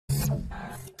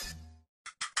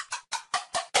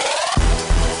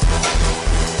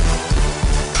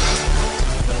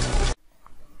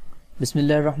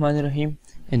Bismillahirrahmanirrahim.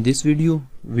 In this video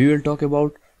we will talk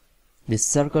about the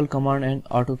circle command in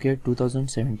AutoCAD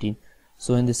 2017.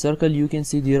 So in the circle you can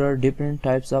see there are different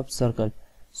types of circle.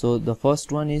 So the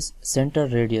first one is center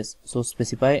radius. So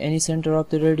specify any center of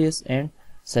the radius and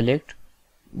select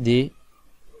the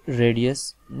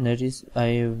radius. That is, I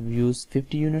have used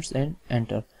 50 units and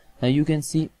enter. Now you can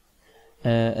see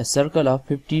a circle of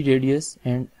 50 radius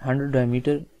and 100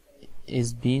 diameter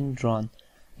is being drawn.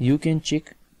 You can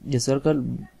check the circle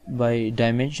by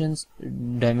dimension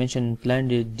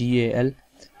inclined DAL,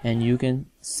 and you can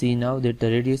see now that the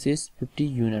radius is 50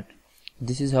 unit.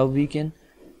 This is how we can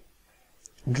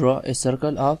draw a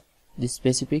circle of the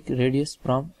specific radius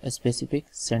from a specific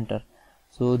center.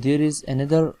 So there is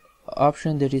another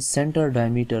option, that is center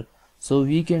diameter. So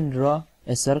we can draw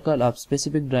a circle of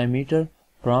specific diameter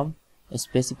from a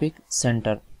specific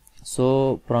center.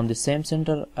 So from the same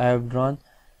center I have drawn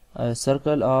a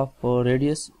circle of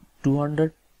radius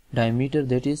 200, diameter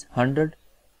that is 100,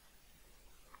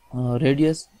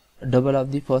 radius double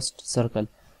of the first circle.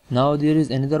 Now there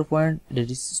is another point, that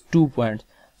is 2 points.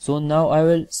 So now I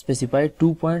will specify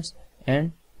 2 points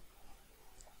and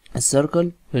a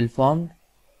circle will form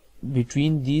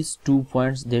between these 2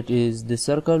 points, that is the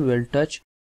circle will touch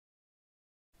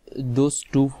those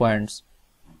 2 points.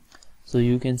 So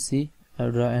you can see I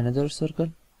draw another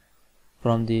circle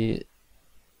from the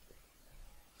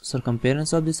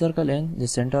circumference of the circle and the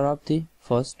center of the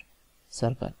first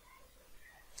circle.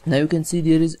 Now you can see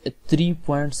there is a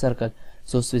 3-point circle.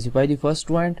 So specify the first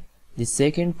point, the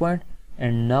second point,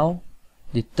 and now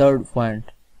the third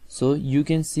point. So you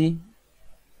can see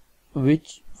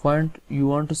which point you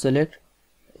want to select.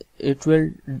 It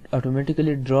will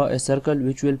automatically draw a circle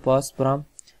which will pass from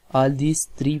all these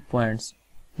 3 points.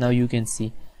 Now you can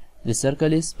see the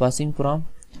circle is passing from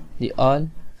the all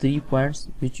 3 points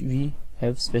which we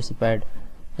have specified.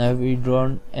 Now we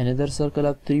drawn another circle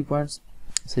of 3 points.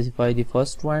 Specify the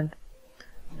first point,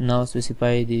 now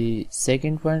specify the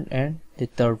second point and the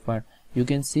third point. You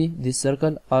can see this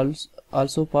circle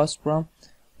also passed from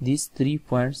these 3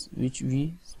 points which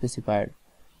we specified.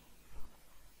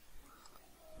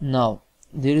 Now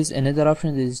there is another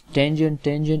option, that is tangent,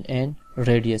 and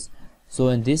radius. So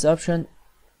in this option,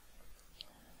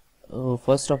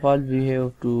 first of all we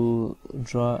have to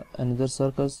draw another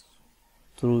circles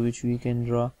through which we can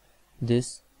draw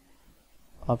this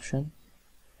option.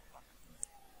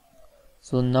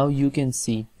 So now you can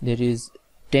see there is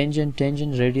tangent,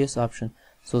 radius option.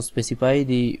 So specify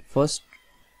the first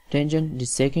tangent, the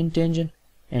second tangent,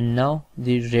 and now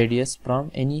the radius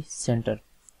from any center.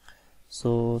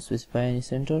 So specify any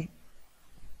center,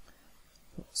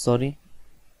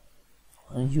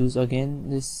 use again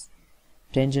this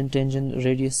tangent,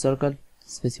 radius circle.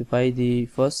 Specify the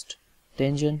first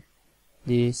tangent,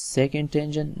 the second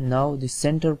tangent, now the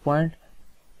center point,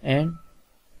 and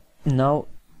now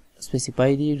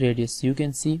specify the radius. You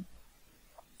can see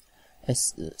a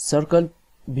circle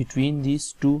between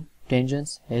these 2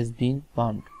 tangents has been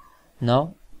formed.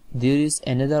 Now there is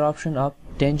another option of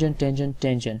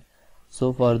tangent.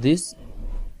 So for this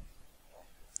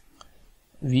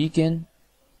we can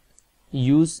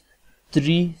use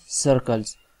 3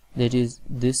 circles, that is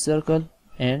this circle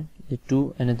and the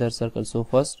 2 another circle. So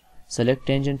first select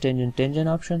tangent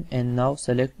option, and now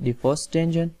select the first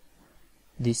tangent,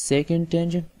 the second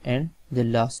tangent, and the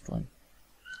last one.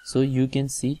 So you can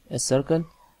see a circle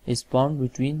is formed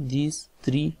between these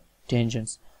 3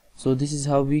 tangents. So this is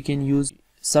how we can use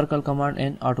circle command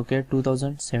in AutoCAD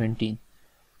 2017.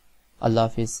 Allah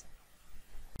Hafiz.